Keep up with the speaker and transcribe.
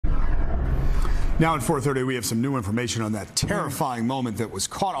Now at 4:30, we have some new information on that terrifying moment that was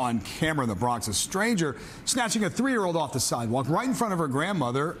caught on camera in the Bronx. A stranger snatching a 3-year-old off the sidewalk right in front of her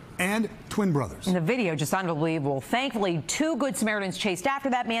grandmother and twin brothers. And the video just unbelievable. Thankfully, 2 Good Samaritans chased after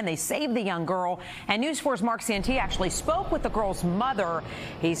that man. They saved the young girl. And News 4's Marc Santia actually spoke with the girl's mother.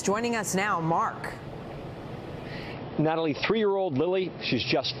 He's joining us now. Mark. Natalie, 3-year-old Lily, she's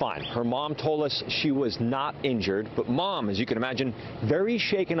just fine. Her mom told us she was not injured, but mom, as you can imagine, very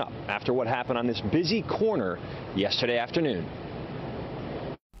shaken up after what happened on this busy corner yesterday afternoon.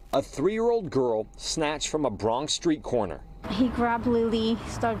 A 3-year-old girl snatched from a Bronx street corner. He grabbed Lily,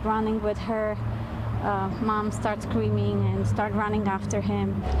 started running with her. Mom started screaming and started running after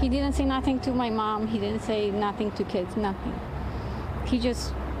him. He didn't say nothing to my mom. He didn't say nothing to kids, nothing. He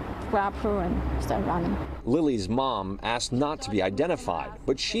just grabbed her and started running. Lily's mom asked not to be identified,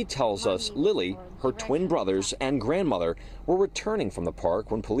 but she tells us Lily, her twin brothers, and grandmother were returning from the park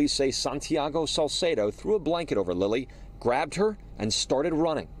when police say Santiago Salcedo threw a blanket over Lily, grabbed her, and started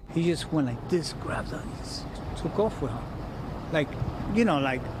running. He just went like this, grabbed her, and just took off with her. Like, you know,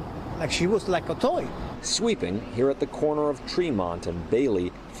 like she was like a toy. Sweeping here at the corner of Tremont and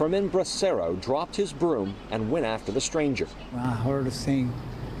Bailey, Fermin Bracero dropped his broom and went after the stranger. When I heard her saying,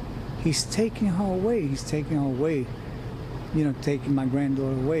 "He's taking her away, he's taking her away," you know, taking my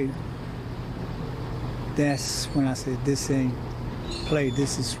granddaughter away. That's when I said, this ain't play,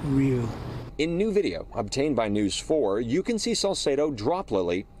 this is real. In new video obtained by News 4, you can see Salcedo drop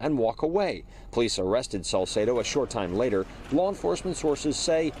Lily and walk away. Police arrested Salcedo a short time later. Law enforcement sources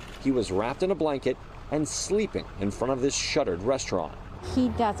say he was wrapped in a blanket and sleeping in front of this shuttered restaurant. He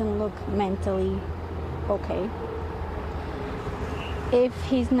doesn't look mentally okay. If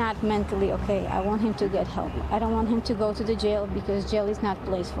he's not mentally okay, I want him to get help. I don't want him to go to the jail because jail is not a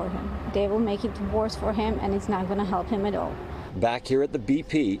place for him. They will make it worse for him and it's not going to help him at all. Back here at the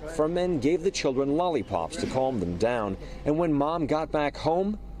BP, Fermin gave the children lollipops to calm them down. And when Mom got back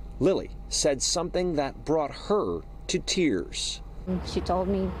home, Lily said something that brought her to tears. She told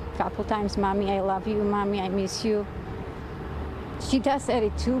me a couple times, "Mommy, I love you. Mommy, I miss you." She does say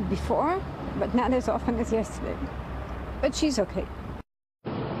it too before, but not as often as yesterday. But she's okay.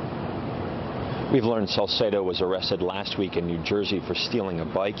 We've learned Salcedo was arrested last week in New Jersey for stealing a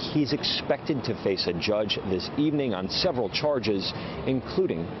bike. He's expected to face a judge this evening on several charges,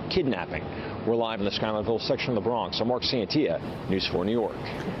 including kidnapping. We're live in the Schuylerville section of the Bronx. I'm Marc Santia, News 4 New York.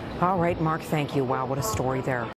 All right, Mark, thank you. Wow, what a story there.